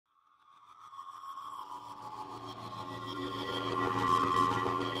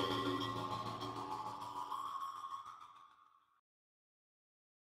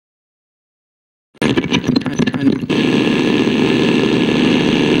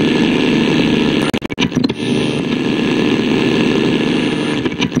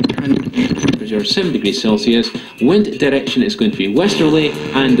temperature 7 degrees Celsius, wind direction is going to be westerly,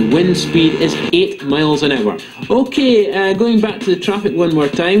 and the wind speed is 8 miles an hour. Okay, going back to the traffic one more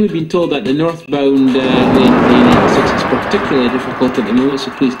time, we've been told that the northbound lane A96 is particularly difficult at the moment,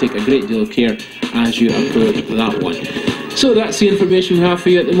 so please take a great deal of care as you approach that one. So that's the information we have for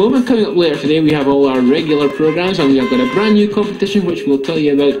you at the moment. Coming up later today, we have all our regular programmes, and we have got a brand new competition which we'll tell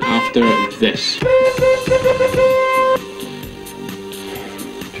you about after this.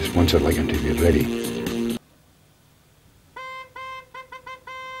 Just once I'd like him to be ready.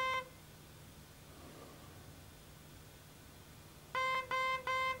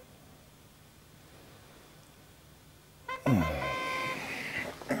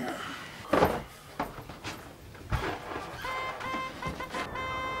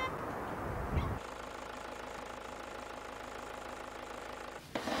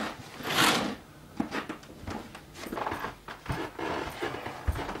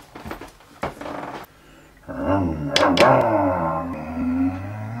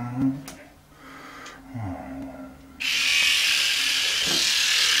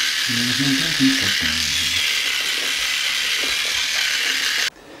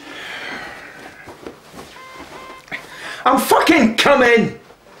 I'm fucking coming!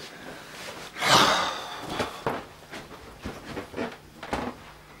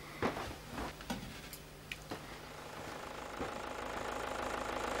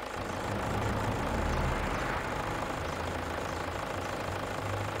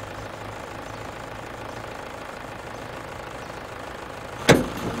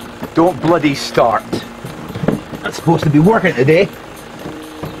 Don't bloody start. I'm supposed to be working today.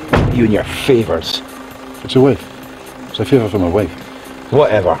 You and your favours. It's a wife. It's a favour from my wife.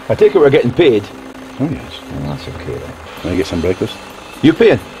 Whatever. I take it we're getting paid. Oh yes. Oh, that's okay then. Can I get some breakfast? You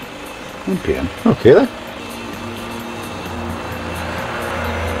paying? I'm paying. Okay then.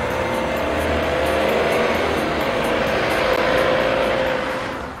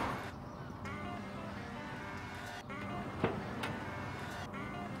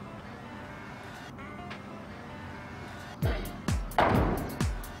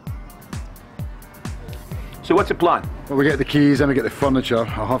 So what's the plan? Well, we get the keys, then we get the furniture, or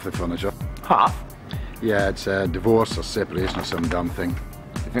half the furniture. Half? Yeah, it's a divorce or separation or some damn thing.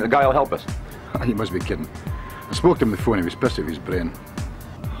 You think the guy will help us? You must be kidding. I spoke to him on the phone, he was pissed out of his brain.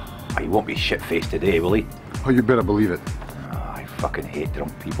 Oh, he won't be shit-faced today, will he? Oh, you better believe it. Oh, I fucking hate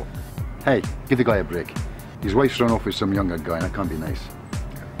drunk people. Hey, give the guy a break. His wife's run off with some younger guy and that can't be nice.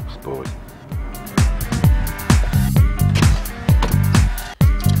 I suppose.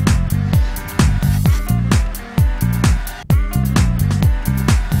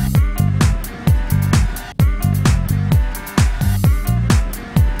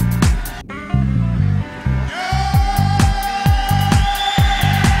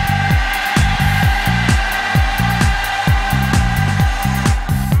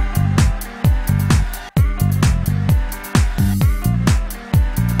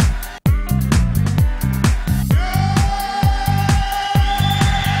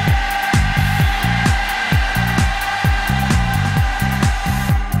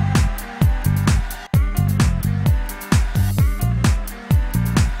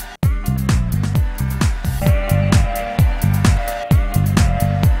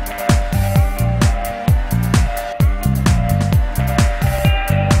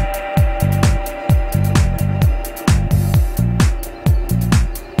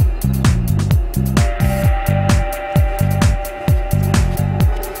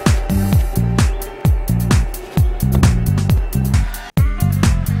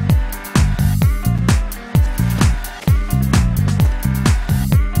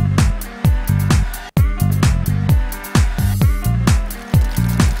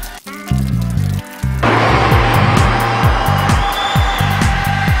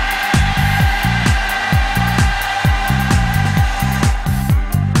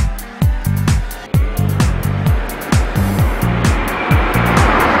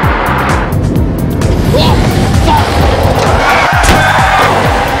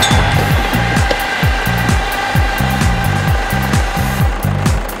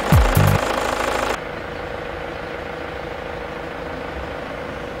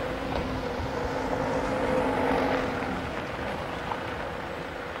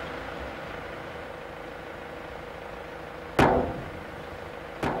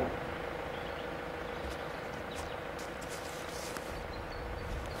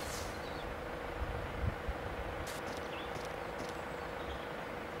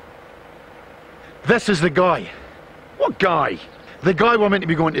 This is the guy. What guy? The guy we're meant to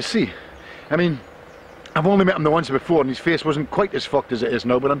be going to see. I mean, I've only met him the once before and his face wasn't quite as fucked as it is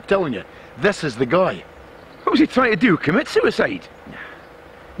now, but I'm telling you, this is the guy. What was he trying to do? Commit suicide?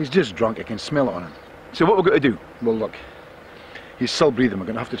 He's just drunk, I can smell it on him. So what we're going to do? Well look, he's still breathing, we're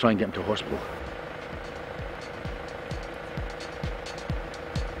going to have to try and get him to hospital.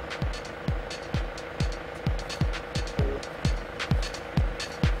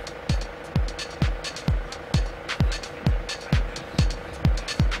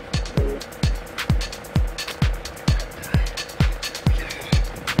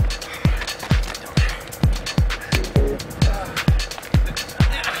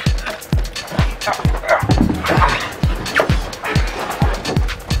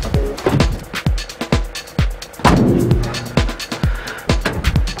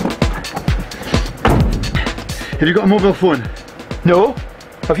 Have you got a mobile phone? No.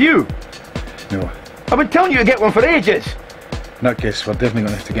 Have you? No. I've been telling you to get one for ages. In that case, we're definitely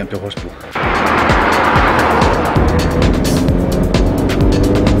going to have to get him to hospital.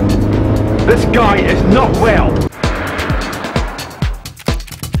 This guy is not well.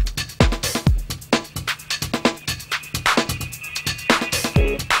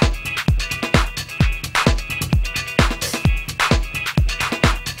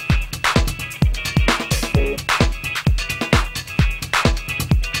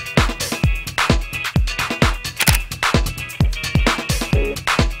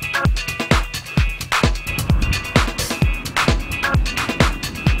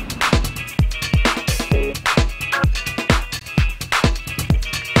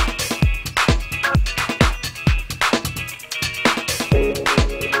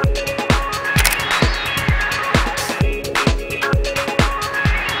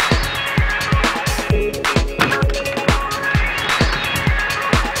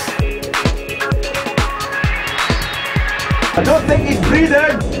 I don't think he's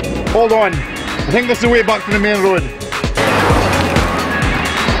breathing. Hold on. I think this is the way back to the main road.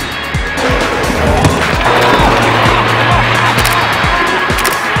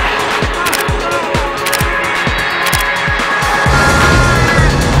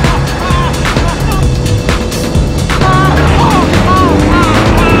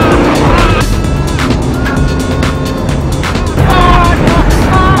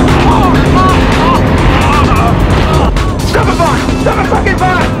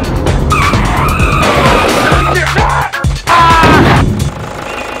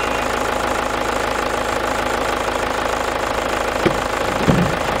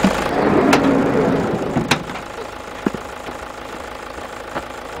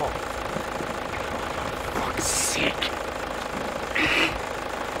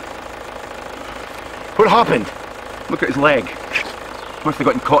 What happened? Look at his leg. Must have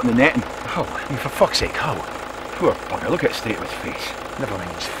gotten caught in the netting. How? I mean, for fuck's sake, how? Poor bugger, look at the state of his face. Never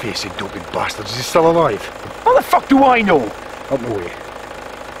mind his face, you dopey bastard. Is he still alive? How the fuck do I know? Up my way.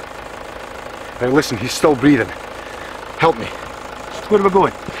 Now listen, he's still breathing. Help me. Where are we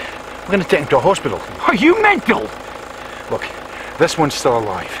going? We're going to take him to a hospital. Are you mental? Look, this one's still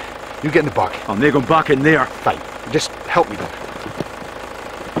alive. You get in the back. I'm not going back in there. Fine. Just help me then.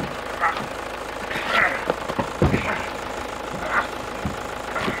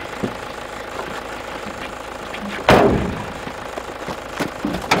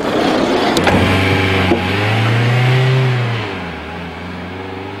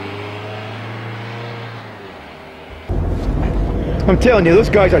 I'm telling you, those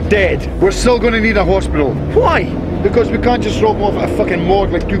guys are dead. We're still going to need a hospital. Why? Because we can't just drop them off at a fucking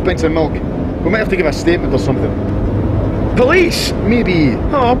morgue like 2 pints of milk. We might have to give a statement or something. Police? Maybe.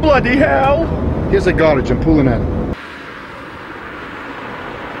 Oh, bloody hell. Here's the garage, I'm pulling in.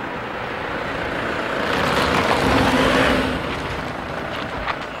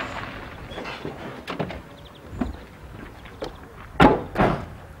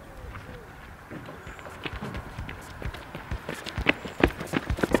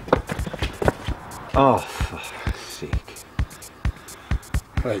 Oh, for fuck's sake.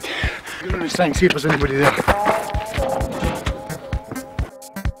 Right. Get on this thing, see if there's anybody there.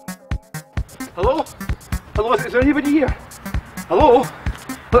 Hello? Hello, is there anybody here? Hello?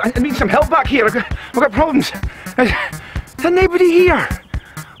 Look, I need some help back here. I've got problems. Is there anybody here?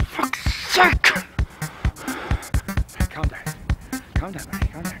 Fuck's sake! Calm down. Calm down, Ronnie.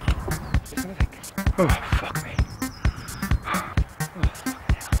 Calm down. Just have a think. Oh, fuck me.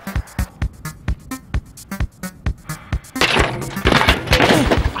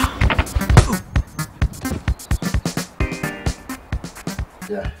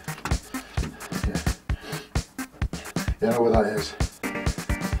 Yeah. Yeah, I know where that is.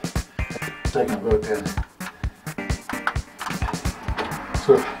 Second, I've got a pen.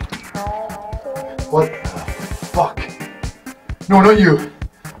 So, what? fuck. No, not you.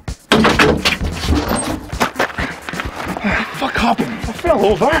 Fuck happened? I fell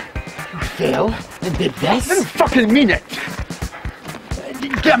over. You fell and did I this? didn't fucking mean it.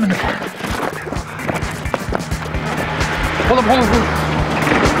 Get him in the car. Hold on, hold on, hold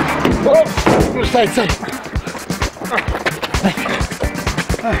on. Oh, side, side.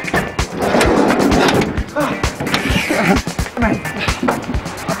 Come on.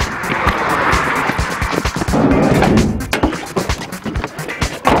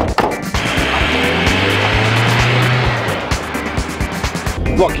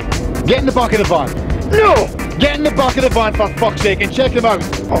 Look, get in the back of the van. No! Get in the back of the van for fuck's sake and check them out.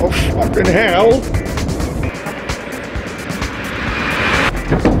 Oh, fucking hell.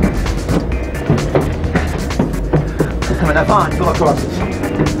 I'm in a van full of corpses.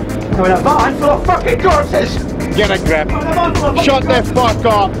 I'm in a van full of fucking corpses. Get a grip. I'm in a van full of Shut the fuck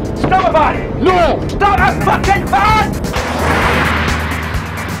up. Stop the van! No! Stop the fucking van!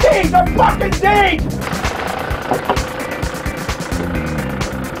 Deed! I'm fucking deed!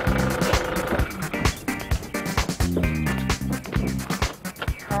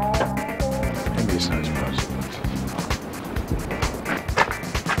 Maybe it's not as bad as it looks.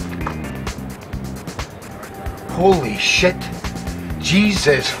 Holy shit!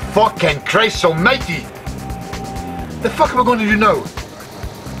 Jesus fucking Christ almighty! The fuck am I going to do now?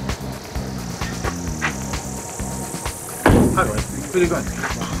 Hi Ronnie, where are you going?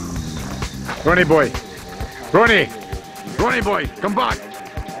 Ronnie boy! Ronnie! Ronnie boy, come back!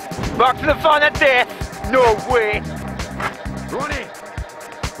 Back to the van of death! No way! Ronnie!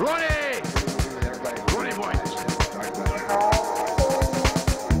 Ronnie! Ronnie boy!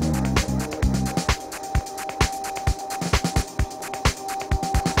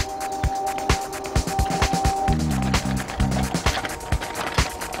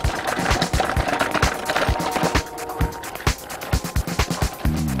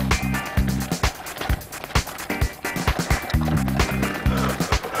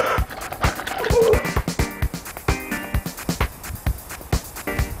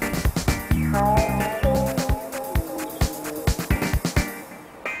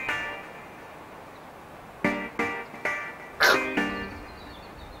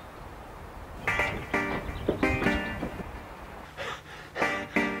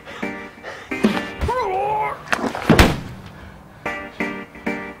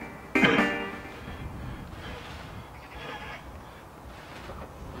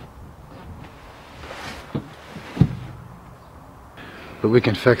 But we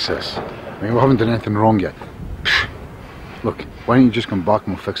can fix this. I mean, we haven't done anything wrong yet. Look, why don't you just come back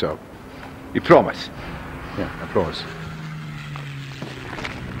and we'll fix it up? You promise? Yeah, I promise.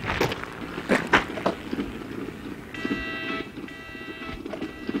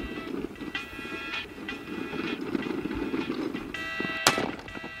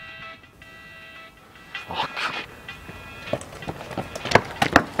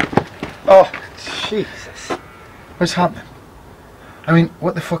 Oh, Jesus. What's happening? I mean,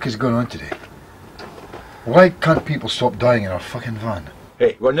 what the fuck is going on today? Why can't people stop dying in our fucking van?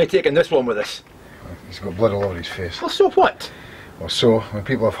 Hey, we're not taking this one with us. He's got blood all over his face. Well, so what? Well, so, when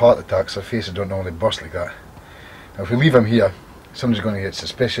people have heart attacks, their faces don't normally burst like that. Now, if we leave him here, somebody's going to get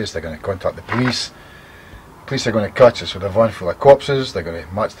suspicious, they're going to contact the police. The police are going to catch us with a van full of corpses, they're going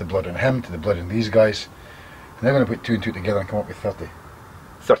to match the blood on him to the blood on these guys. And they're going to put two and two together and come up with 30.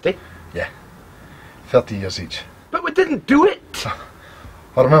 30? Yeah. 30 years each. But we didn't do it!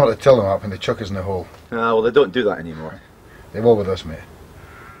 I remember to tell them that when they chuck us in the hole. Ah, well, they don't do that anymore. They will with us, mate.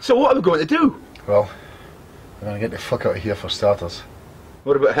 So what are we going to do? Well, we're going to get the fuck out of here for starters.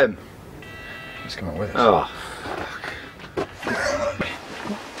 What about him? He's coming with us. Oh.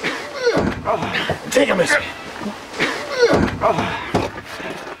 Take him, miss. You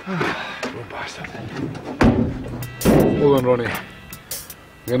bastard. Hold on, Ronnie.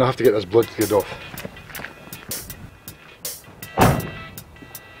 We're going to have to get this blood cleared off.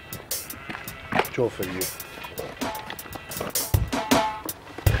 Joe for you.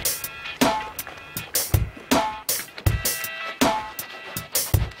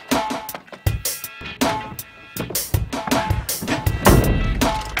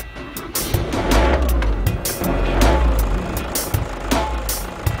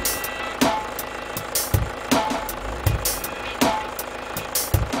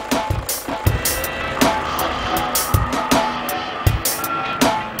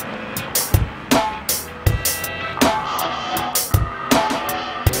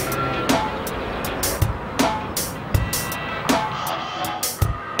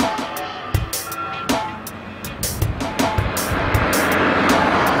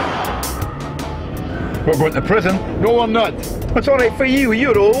 We're going to prison. No, I'm not. It's alright for you,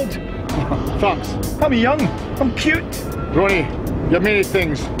 you're old. Thanks. I'm young, I'm cute. Ronnie, you're many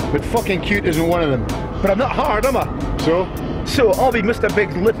things, but fucking cute isn't one of them. But I'm not hard, am I? So? So I'll be Mr.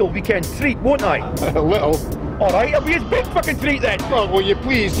 Big's little weekend treat, won't I? A little. Alright, I'll be his big fucking treat then. Well, will you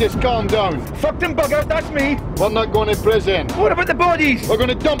please just calm down? Fucked and bugger, that's me. We're not going to prison. What about the bodies? We're going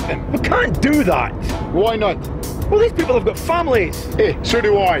to dump them. We can't do that. Why not? Well, these people have got families. Hey, so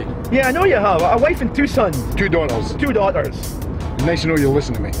do I. Yeah, I know you have. A wife and 2 sons. 2 daughters. 2 daughters. Nice to know you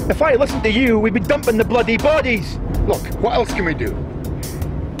listen to me. If I listened to you, we'd be dumping the bloody bodies. Look, what else can we do?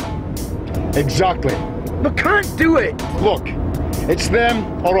 Exactly. We can't do it. Look, it's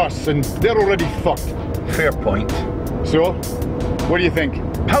them or us, and they're already fucked. Fair point. So, what do you think?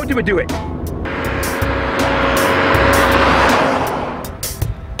 How do we do it?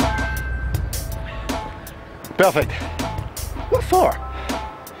 Perfect. What for?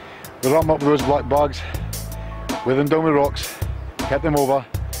 We wrap them up with those black bags, weigh them down with rocks, tip them over,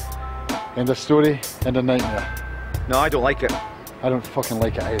 end of story, end of nightmare. No, I don't like it. I don't fucking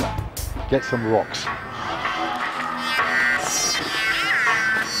like it either. Get some rocks.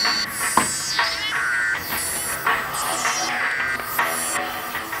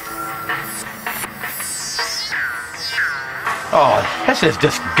 Oh, this is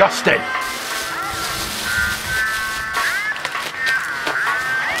disgusting.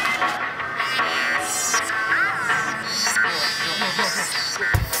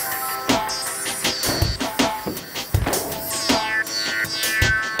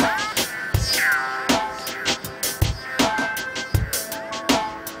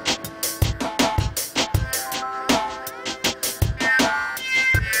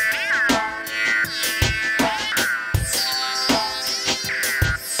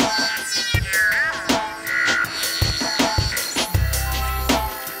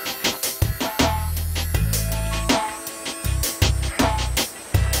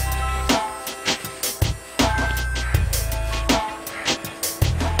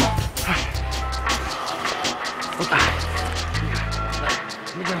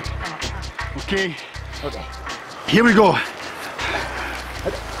 Okay. Here we go.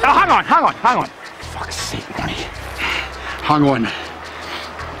 Hang on. Fuck's sake, Ronnie. Hang on.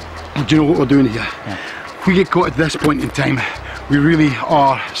 Do you know what we're doing here? Yeah. If we get caught at this point in time, we really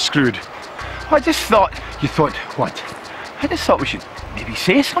are screwed. I just thought... You thought what? I just thought we should maybe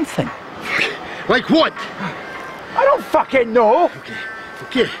say something. Like what? I don't fucking know.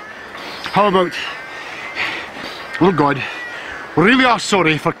 Okay. How about... Oh God, we really are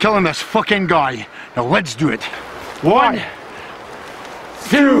sorry for killing this fucking guy. Now let's do it. 1,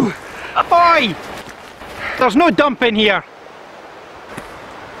 2... Boy! There's no dump in here.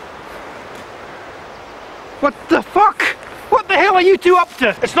 What the fuck? What the hell are you 2 up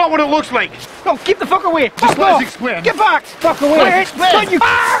to? It's not what it looks like. No, keep the fuck away. Just Fuck let us off. explain. Get back. Fuck away. Let us explain. Don't you...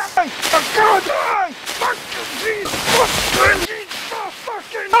 Oh, God. Fuck you,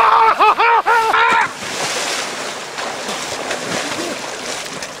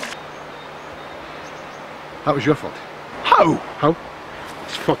 That was your fault. How? How?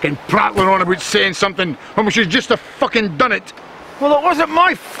 It's fucking prattling on about saying something when we should just have fucking done it. Well, it wasn't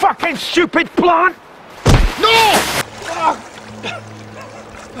my fucking stupid plan. No!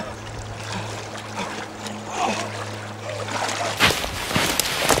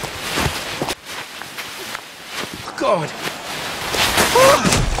 God.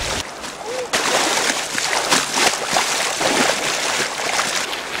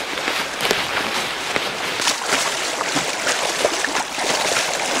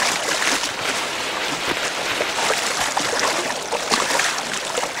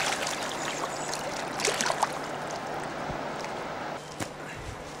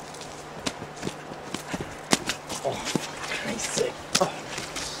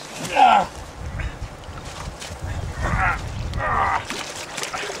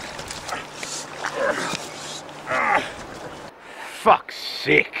 Fuck's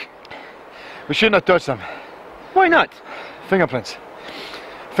sake. We shouldn't have touched them. Why not? Fingerprints.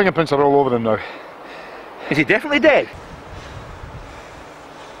 Fingerprints are all over them now. Is he definitely dead?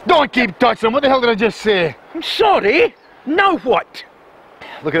 Don't keep touching them. What the hell did I just say? I'm sorry. Now what?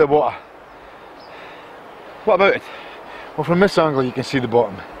 Look at the water. What about it? Well, from this angle you can see the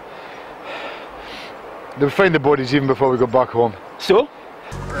bottom. They'll find the bodies even before we go back home. So?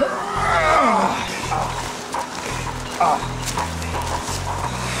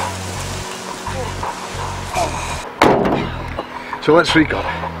 So let's recap.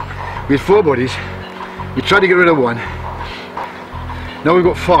 We had 4 bodies. We tried to get rid of 1. Now we've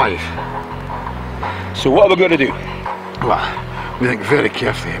got 5. So what are we going to do? Well, we think very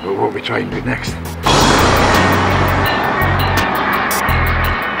carefully about what we try and do next.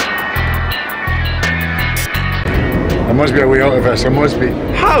 There must be a way out of this, there must be.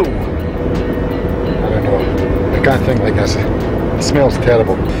 How? I don't know. I can't think like this. It smells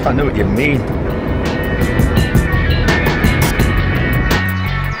terrible. I know what you mean.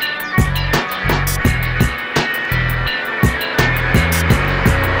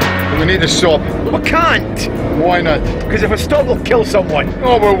 We need to stop. We can't! Why not? Because if we stop, we'll kill someone.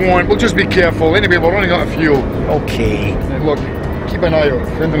 Oh, we won't. We'll just be careful. Anyway, we're running out of fuel. Okay. Now, look, keep an eye out.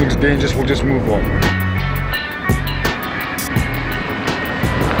 If anything looks dangerous, we'll just move on.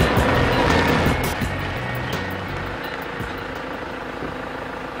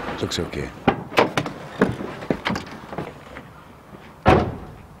 Looks okay.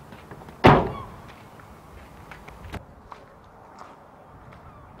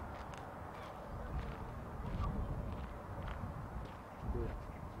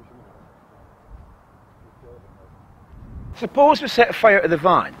 Suppose we set fire to the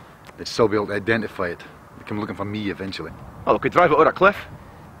van. They'd still be able to identify it. They come looking for me eventually. Oh, we could drive it over a cliff.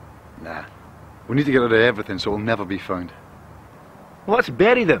 Nah. We need to get rid of everything so it'll never be found. Well, let's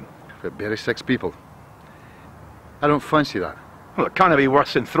bury them. But bury 6 people. I don't fancy that. Well, it can't be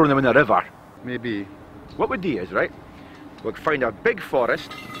worse than throwing them in the river. Maybe. What we do is, right, we'll find a big forest,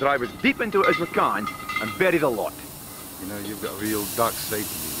 drive as deep into it as we can, and bury the lot. You know, you've got a real dark side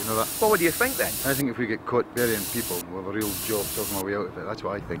to you, you know that? Well, what do you think then? I think if we get caught burying people, we'll have a real job talking our way out of it. That's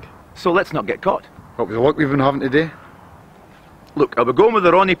what I think. So let's not get caught. What with the luck we've been having today? Look, are we going with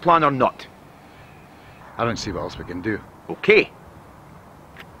the Ronnie plan or not? I don't see what else we can do. Okay.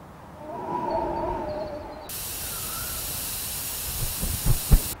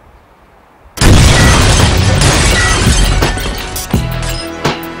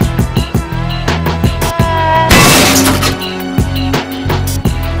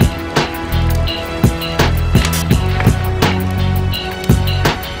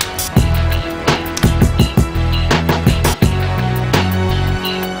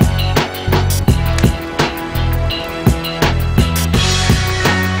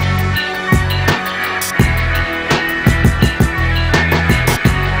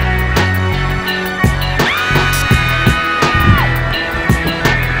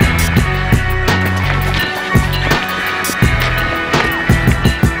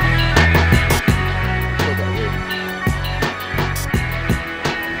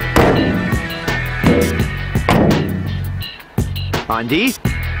 Andy?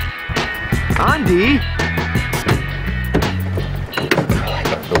 Andy? I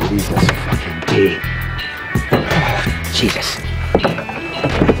can't believe this fucking day. Oh, Jesus.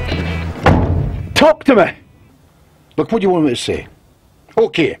 Talk to me! Look, what do you want me to say?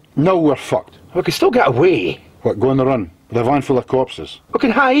 Okay, now we're fucked. We can still get away. What, go on the run? With a van full of corpses? We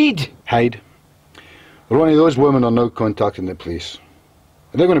can hide. Hide? Ronnie, those women are now contacting the police.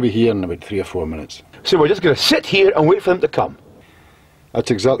 They're going to be here in about 3 or 4 minutes. So we're just going to sit here and wait for them to come. That's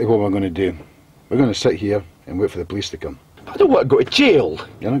exactly what we're going to do. We're going to sit here and wait for the police to come. I don't want to go to jail.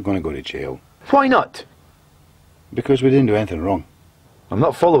 You're not going to go to jail. Why not? Because we didn't do anything wrong. I'm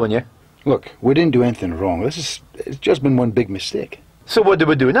not following you. Look, we didn't do anything wrong. It's just been one big mistake. So what do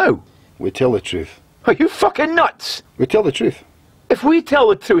we do now? We tell the truth. Are you fucking nuts? We tell the truth. If we tell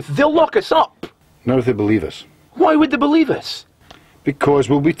the truth, they'll lock us up. Not if they believe us. Why would they believe us? Because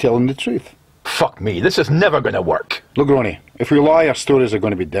we'll be telling the truth. Fuck me, this is never going to work. Look, Ronnie, if we lie, our stories are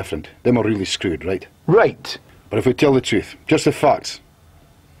going to be different. Then we're really screwed, right? Right. But if we tell the truth, just the facts,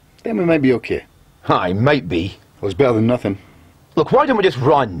 then we might be okay. I might be. Well, it's better than nothing. Look, why don't we just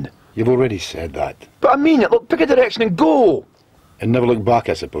run? You've already said that. But I mean it, look, pick a direction and go. And never look back,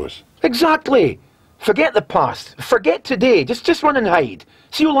 I suppose. Exactly. Forget the past. Forget today. Just run and hide.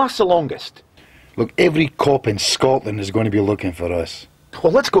 See who lasts the longest. Look, every cop in Scotland is going to be looking for us.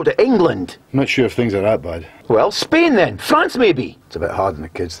 Well, let's go to England. I'm not sure if things are that bad. Well, Spain then. France maybe. It's a bit hard on the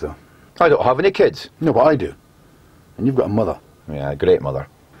kids, though. I don't have any kids. No, but I do. And you've got a mother. Yeah, great mother.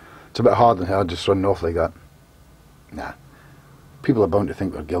 It's a bit hard on her just running off like that. Nah. People are bound to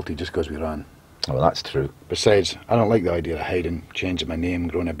think we're guilty just because we ran. Oh, well, that's true. Besides, I don't like the idea of hiding, changing my name,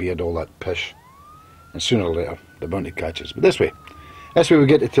 growing a beard, all that pish. And sooner or later, they're bound to catch us. But this way we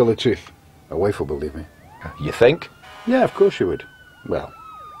get to tell the truth. My wife will believe me. You think? Yeah, of course she would. Well,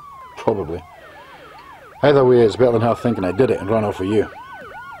 probably. Either way, it's better than her thinking I did it and ran off with you.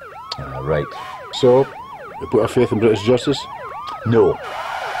 Right. So, we put our faith in British justice? No.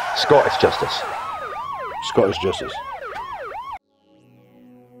 Scottish justice. Scottish justice.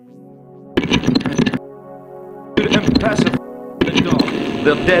 Impassive. The dog.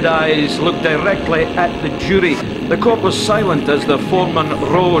 Their dead eyes looked directly at the jury. The court was silent as the foreman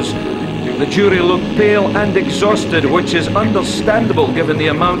rose. The jury looked pale and exhausted, which is understandable given the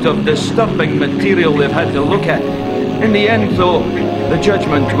amount of disturbing material they've had to look at. In the end, though, the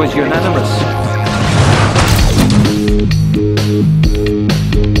judgment was unanimous.